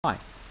Hi,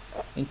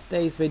 in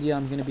today's video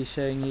I'm going to be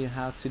showing you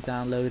how to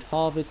download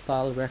Harvard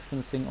style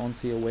referencing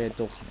onto your Word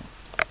document.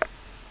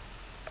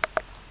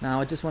 Now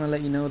I just want to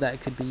let you know that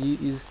it could be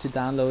used to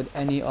download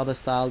any other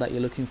style that you're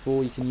looking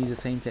for. You can use the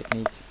same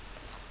technique.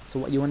 So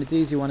what you want to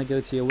do is you want to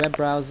go to your web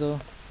browser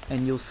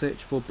and you'll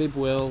search for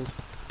BibWorld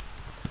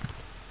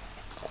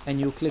and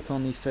you'll click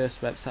on the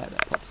first website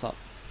that pops up.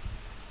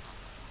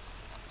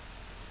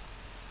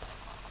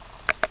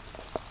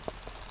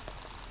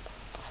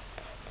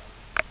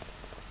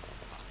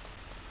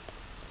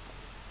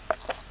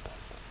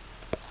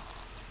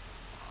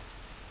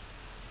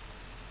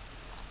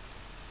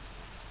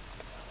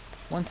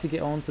 Once you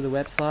get onto the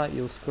website,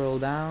 you'll scroll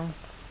down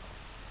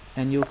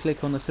and you'll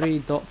click on the three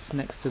dots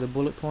next to the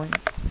bullet point.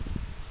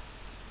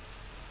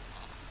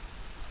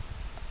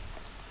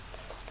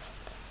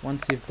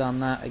 Once you've done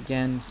that,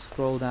 again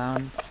scroll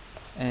down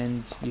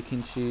and you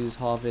can choose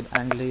Harvard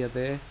Anglia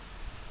there.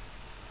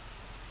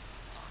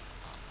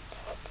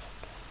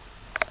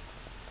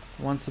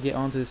 Once you get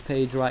onto this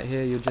page right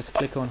here, you'll just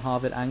click on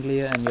Harvard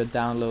Anglia and your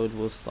download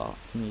will start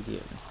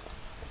immediately.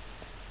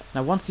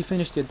 Now once you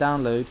finished your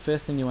download,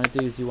 first thing you want to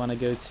do is you want to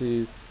go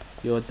to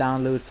your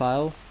download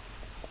file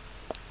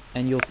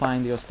and you'll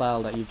find your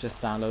style that you've just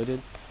downloaded.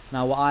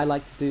 Now what I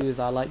like to do is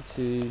I like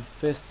to,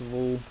 first of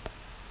all,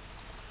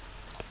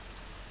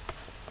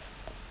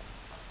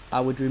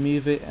 I would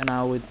remove it and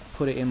I would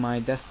put it in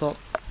my desktop.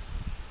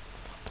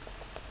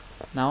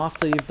 Now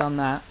after you've done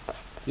that,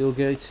 you'll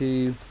go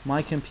to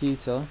My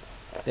Computer,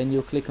 then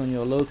you'll click on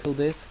your local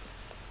disk,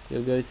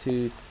 you'll go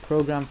to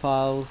Program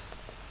Files,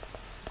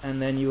 and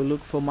then you'll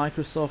look for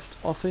Microsoft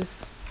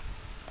Office,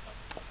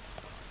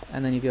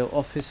 and then you go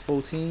Office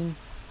 14,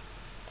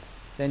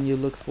 then you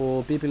look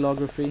for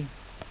Bibliography,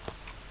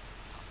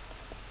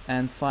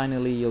 and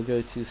finally you'll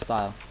go to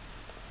Style.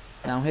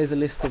 Now here's a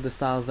list of the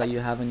styles that you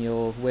have in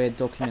your Word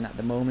document at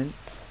the moment.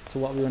 So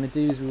what we want to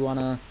do is we want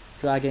to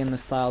drag in the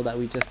style that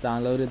we just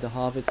downloaded, the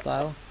Harvard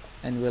style,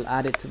 and we'll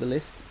add it to the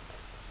list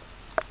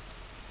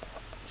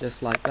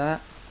just like that.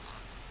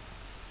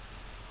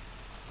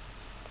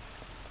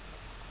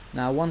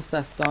 Now once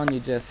that's done,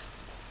 you'll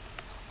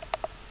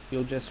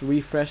just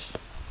refresh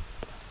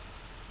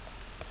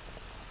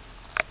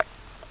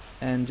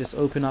and just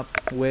open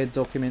up Word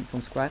document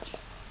from scratch.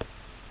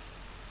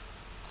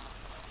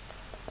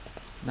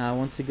 Now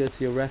once you go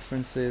to your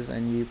references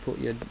and you put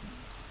your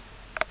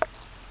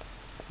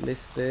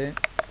list there,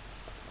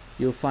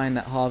 you'll find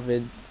that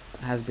Harvard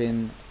has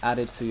been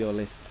added to your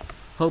list.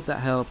 Hope that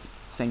helped.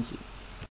 Thank you.